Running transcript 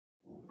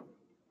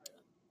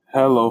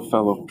Hello,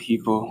 fellow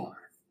people.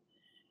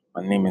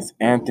 My name is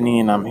Anthony,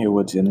 and I'm here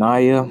with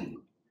Janaya.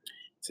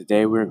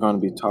 Today, we're going to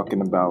be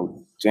talking about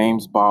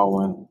James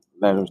Baldwin,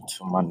 Letter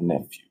to My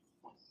Nephew.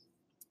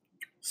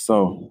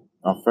 So,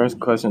 my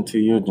first question to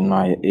you,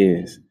 Janaya,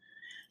 is: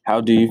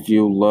 how do you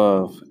view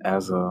love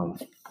as a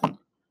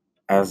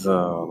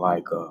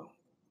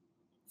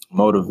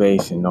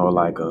motivation,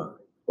 or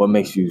what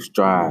makes you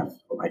strive?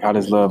 Like, how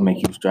does love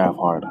make you strive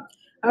harder?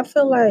 I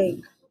feel like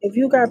if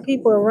you got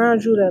people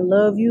around you that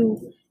love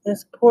you and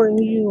supporting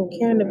you and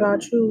caring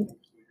about you,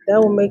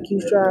 that will make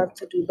you strive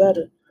to do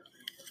better.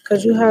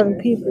 Because you having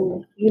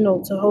people,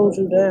 to hold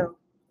you down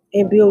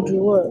and build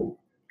you up.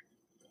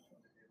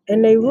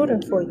 And they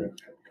rooting for you.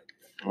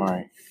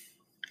 Right.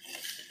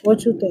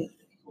 What you think?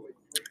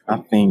 I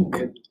think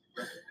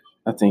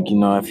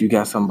if you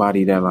got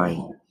somebody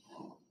that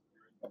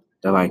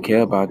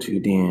care about you,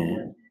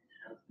 then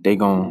they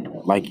gonna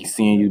like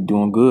seeing you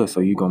doing good, so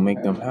you gonna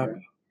make them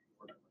happy.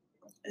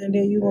 And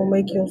then you going to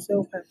make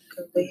yourself happy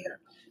because they happy.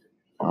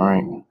 All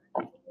right.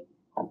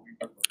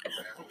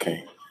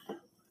 Okay.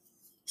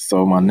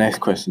 So my next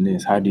question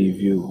is: how do you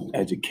view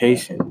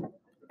education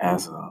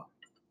as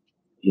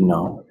you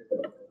know,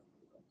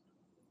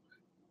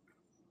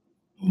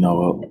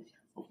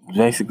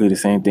 basically the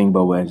same thing,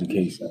 but with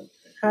education?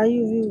 How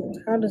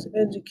does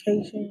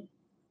education,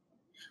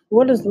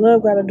 what does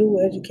love got to do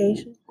with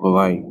education? Well,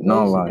 like, I don't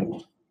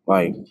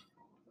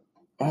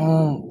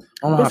know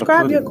how to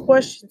Describe put your it.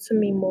 question to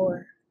me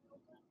more.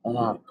 I don't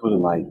know how to put it.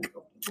 Like,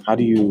 how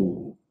do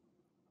you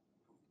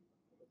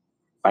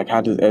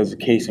how does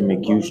education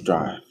make you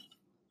strive?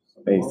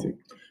 Basic.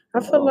 I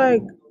feel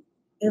like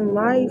in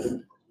life,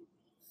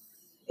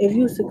 if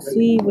you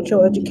succeed with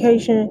your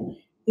education,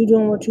 you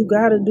doing what you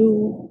gotta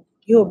do,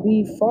 you'll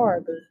be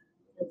farther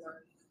in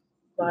life.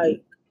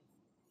 Like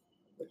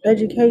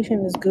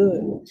education is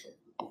good,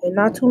 and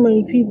not too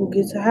many people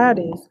get to have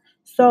this.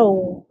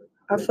 So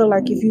I feel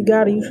like if you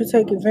got it, you should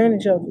take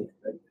advantage of it.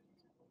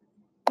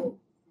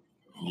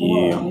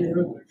 Yeah,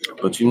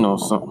 but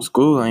some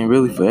school ain't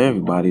really for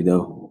everybody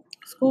though.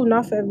 School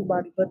not for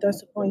everybody, but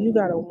that's the point. You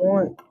gotta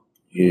want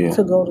Yeah.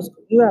 to go to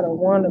school. You gotta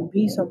want to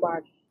be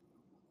somebody,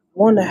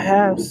 want to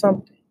have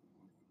something,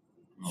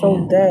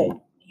 so that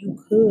you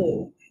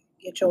could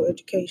get your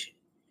education.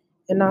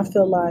 And I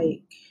feel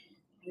like,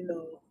 you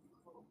know,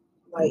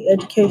 like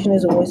education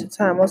is a waste of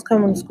time. Us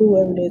coming to school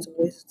every day is a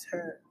waste of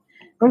time.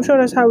 I'm sure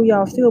that's how we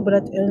all feel, but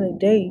at the end of the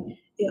day,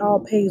 it all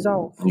pays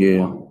off.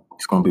 Yeah,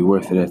 it's gonna be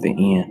worth it at the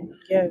end.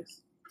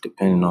 Yes.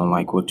 Depending on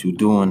what you're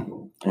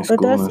doing in But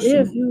school that's and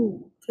shit. if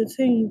you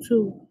continue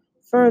to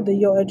further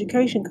your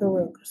education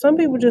career. Some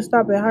people just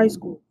stop at high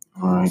school.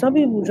 Right. Some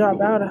people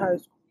drop out of high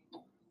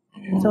school.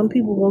 Yeah. Some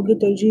people go get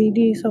their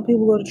GED. Some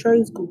people go to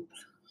trade schools.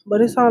 But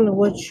it's all in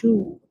what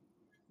you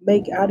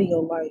make out of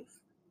your life.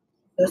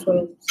 That's what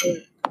I'm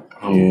saying.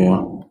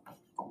 Yeah.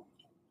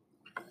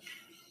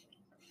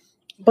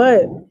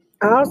 But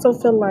I also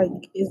feel like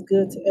it's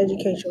good to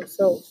educate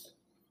yourself,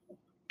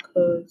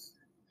 because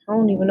I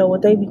don't even know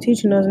what they be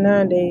teaching us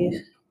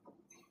nowadays.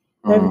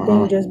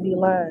 Everything just be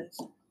lies.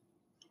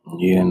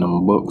 Yeah, and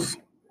them books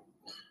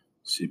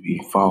should be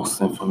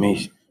false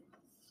information.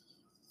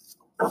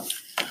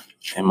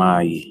 And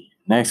my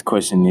next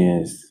question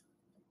is: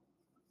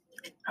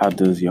 how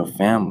does your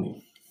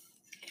family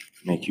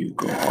make you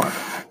go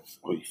harder?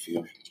 What do you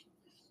feel?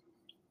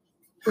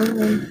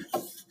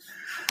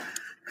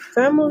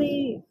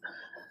 Family,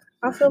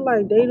 I feel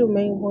like they the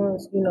main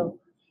ones,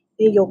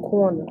 in your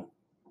corner.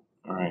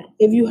 All right.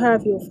 If you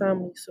have your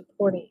family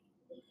supporting,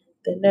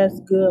 then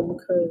that's good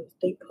because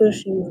they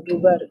push you to do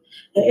better.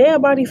 And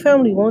everybody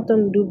family want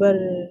them to do better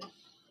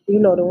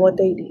than what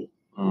they did.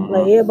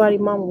 Like everybody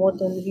mama want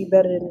them to be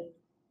better than them.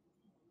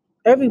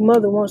 Every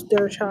mother wants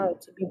their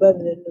child to be better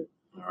than them.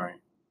 All right.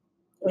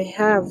 They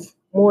have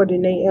more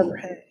than they ever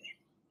had.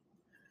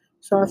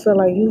 So I feel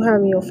like you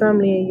having your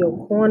family in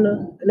your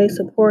corner and they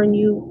supporting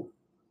you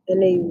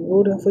and they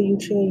rooting for you,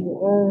 cheering you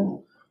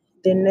on,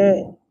 then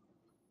that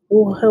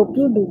will help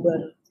you do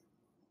better.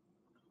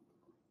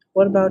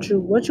 What about you?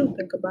 What you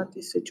think about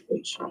this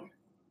situation?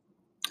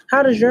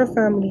 How does your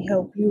family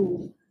help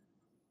you,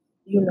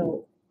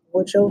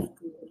 with your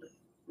school?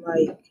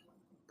 Like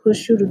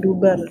push you to do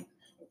better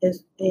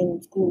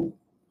in school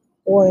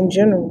or in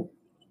general?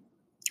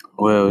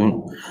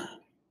 Well,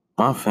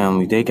 my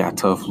family, they got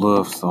tough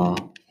love, so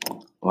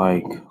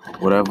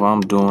whatever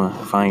I'm doing,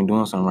 if I ain't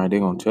doing something right, they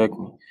gonna check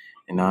me,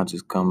 and I'll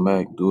just come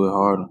back, do it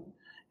harder.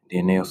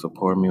 Then they'll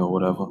support me or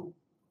whatever.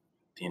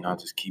 Then I'll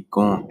just keep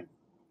going.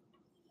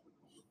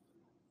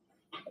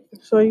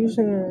 So you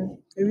saying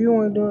if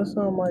you ain't doing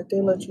something right,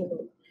 they let you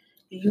know.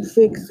 You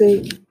fix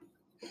it,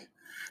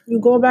 you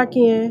go back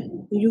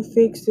in, you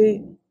fix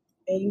it,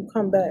 and you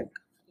come back,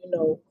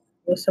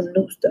 with some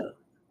new stuff.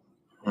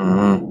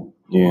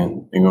 Yeah,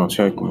 they gonna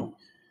check me,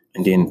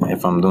 and then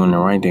if I'm doing it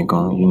right, they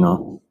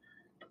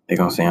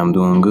gonna say I'm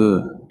doing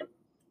good,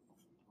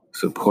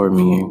 support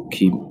me, and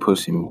keep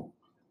pushing me.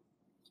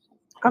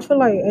 I feel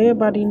like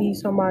everybody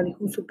needs somebody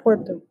who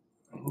support them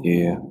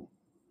Yeah.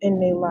 in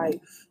their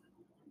life.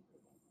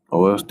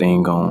 or else they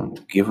ain't gonna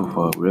give a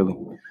fuck, really.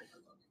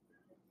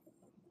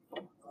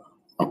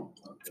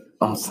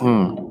 I'm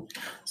saying.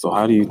 So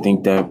how do you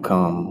think that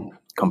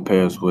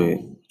compares with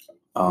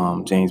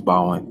James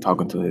Baldwin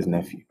talking to his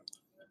nephew?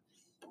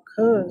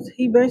 Cause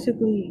he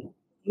basically,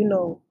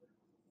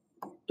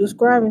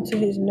 describing to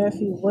his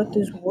nephew what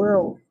this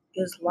world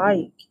is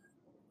like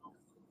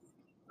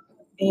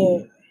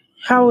and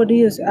how it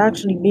is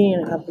actually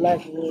being a black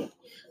man.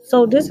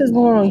 So this is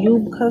more on you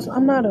because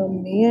I'm not a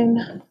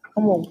man,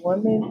 I'm a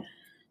woman.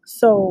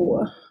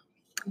 So,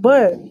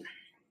 but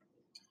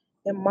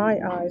in my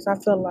eyes, I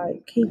feel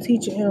like he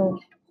teaching him,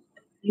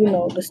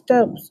 the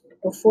steps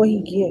before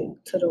he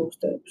get to those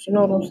steps. You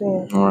know what I'm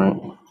saying? All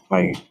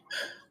right,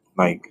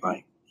 like,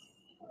 like,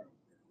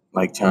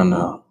 like trying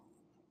to,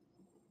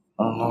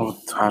 I don't know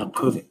how to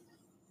put it,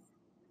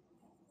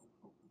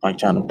 like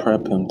trying to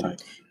prep him type.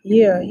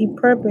 Yeah, he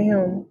prepping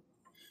him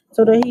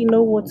so that he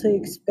know what to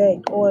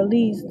expect, or at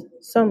least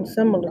something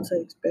similar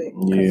to expect.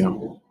 'Cause Yeah,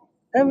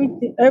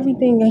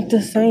 everything ain't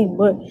the same,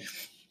 but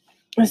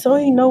and so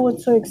he know what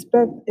to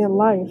expect in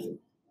life,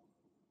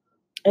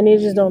 and it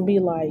just don't be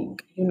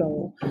like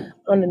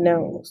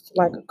unannounced,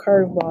 like a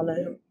curveball at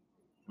him.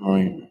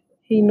 right.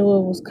 He knew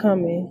it was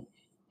coming.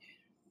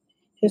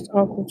 His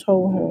uncle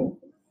told him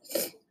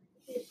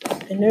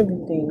and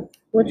everything.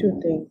 What you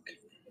think?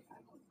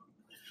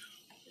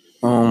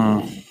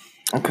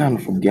 I kind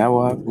of forgot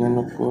what happened in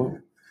the book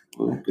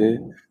a little bit,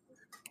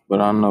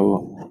 but I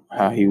know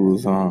how he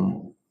was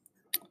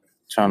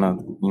trying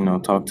to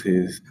talk to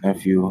his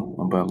nephew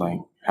about like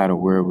how the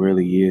world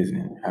really is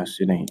and how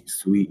shit ain't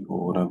sweet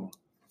or whatever.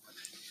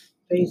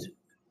 Basically,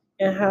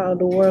 and how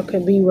the world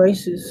can be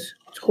racist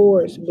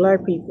towards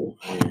black people.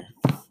 Yeah.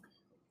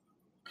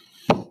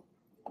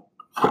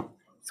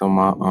 So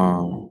my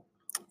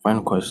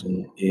final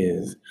question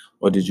is,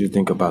 what did you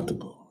think about the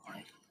book?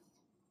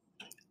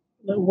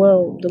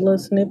 Well, the little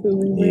snippet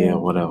we Yeah,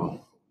 read, whatever.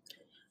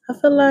 I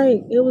feel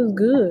like it was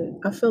good.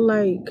 I feel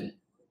like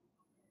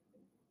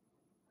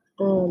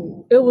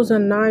it was a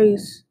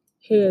nice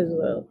heads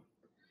up.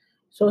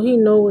 So he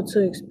know what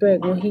to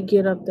expect when he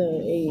get up there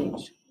in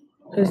age.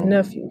 His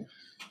nephew.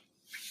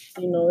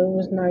 It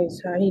was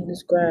nice how he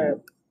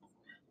described,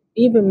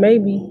 even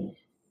maybe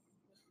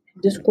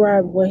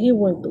described what he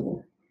went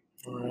through.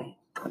 Right.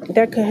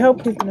 That could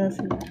help his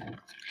nephew.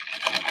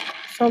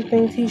 Some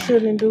things he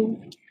shouldn't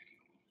do.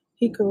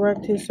 He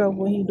correct himself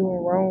when he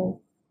doing wrong.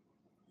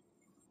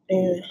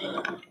 And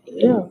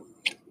yeah.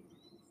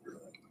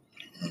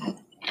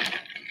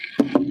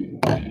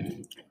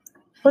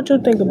 What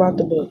you think about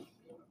the book?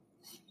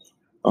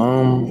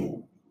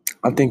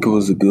 I think it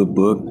was a good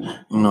book.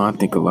 I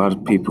think a lot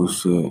of people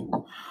should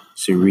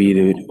read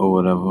it or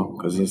whatever,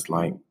 because it's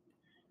like,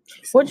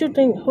 What you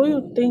think? Who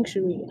you think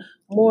should read it?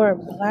 More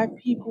black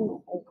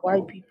people or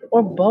white people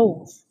or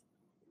both?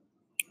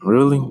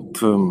 really,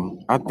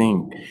 I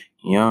think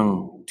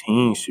young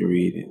teens should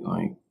read it,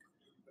 like,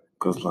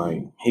 cause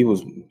like he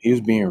was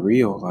being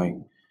real, like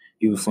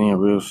he was saying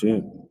real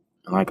shit, and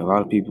like a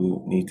lot of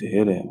people need to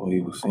hear that what he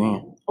was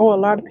saying. Or a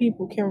lot of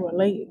people can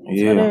relate to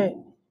Yeah,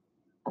 that.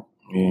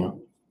 yeah,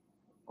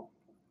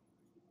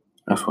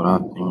 that's what I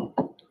think.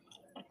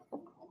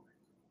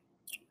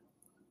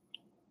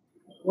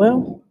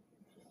 Well,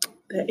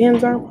 that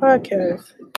ends our podcast.